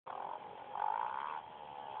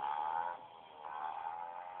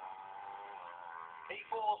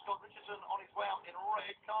P4's got Richardson on his way out in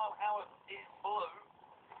red. Howarth is blue.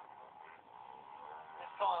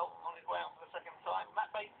 There's Kyle on his way out for the second time. Matt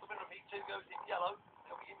Bates, the winner of P2, goes in yellow.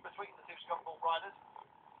 He'll be in between the two Scunthorpe riders.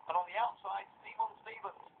 And on the outside, Seemond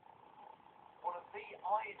Stephens, one of the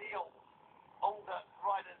ideal older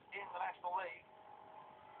riders in the National League.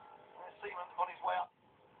 There's Seemond on his way up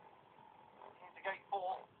into gate 4.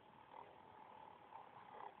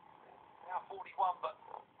 Now 41, but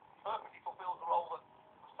perfectly fulfills the role that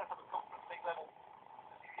was set up at Conference League level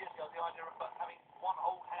a few years ago. The idea of having one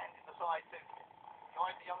whole hand in the side to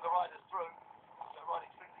guide the younger riders through. So riding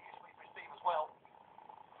extremely usefully for his team as well.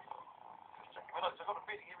 Just checking my notes. I've got a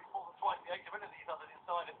feeling he reads more than twice the age of anything he does it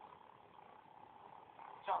inside him.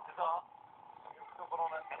 Chances are he'll still put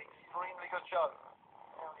on an extremely good show.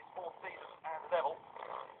 Now in his 4th season and the Devil.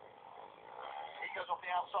 He goes off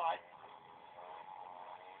the outside.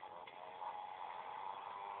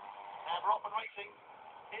 And we're off and racing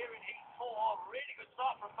here in Heat 4. Really good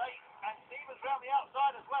start from Bates, and Stephens round the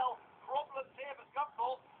outside as well. Problems here for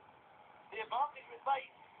Scunthorpe. The advantage with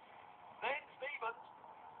Bates, then Stephens,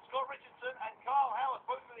 Scott Richardson and Carl Howarth,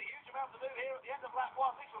 both with a huge amount to do here at the end of lap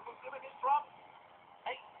 1. This will put Plymouth in front.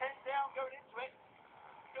 8-10 down going into it.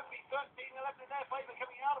 Could be 13-11 in their favour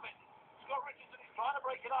coming out of it. Scott Richardson is trying to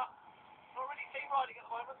break it up. Not really team riding at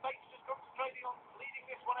the moment. Bates just concentrating on leading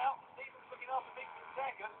this one out. Stephens looking after Bates in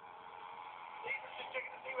second. Stephens just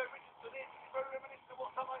checking to see where Richardson is. It's very reminiscent of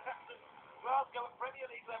what sometimes happens at Glasgow at Premier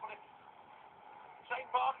League level. Shane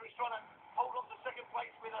Barker is trying to hold on to second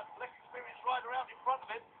place with a less experienced rider out in front of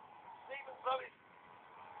him. Stephens, though, is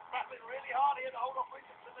battling really hard here to hold off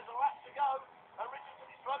Richardson. There's a lap to go, and Richardson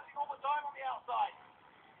is closing all the time on the outside.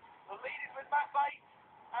 The lead is with Matt Bates,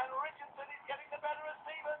 and Richardson is getting the better of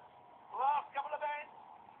Stephens. Last couple of ends.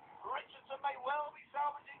 Richardson may well be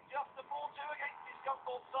salvaging just a 4-2 against his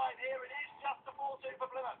Scunthorpe side here. It is just a 4-2 for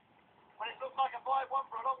Plymouth. When it looked like a 5-1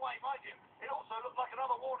 for a long way, mind you, it also looked like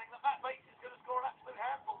another warning that Matt Bates is going to score an absolute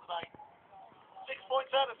handful today. 6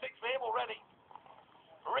 points out of 6 for him already.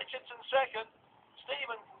 Richardson second,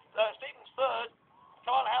 Stephens third.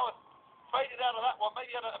 Kyle Howarth faded out of that one,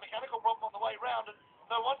 maybe had a mechanical problem on the way round, and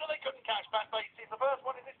no wonder they couldn't catch Matt Bates. He's the first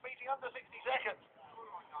one in this meeting under 60 seconds.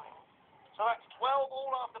 So that's 12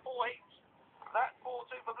 all after 4 heats. That's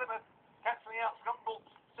 4-2 for Plymouth, cancelling out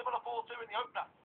Scunthorpe's similar 4-2 in the opener.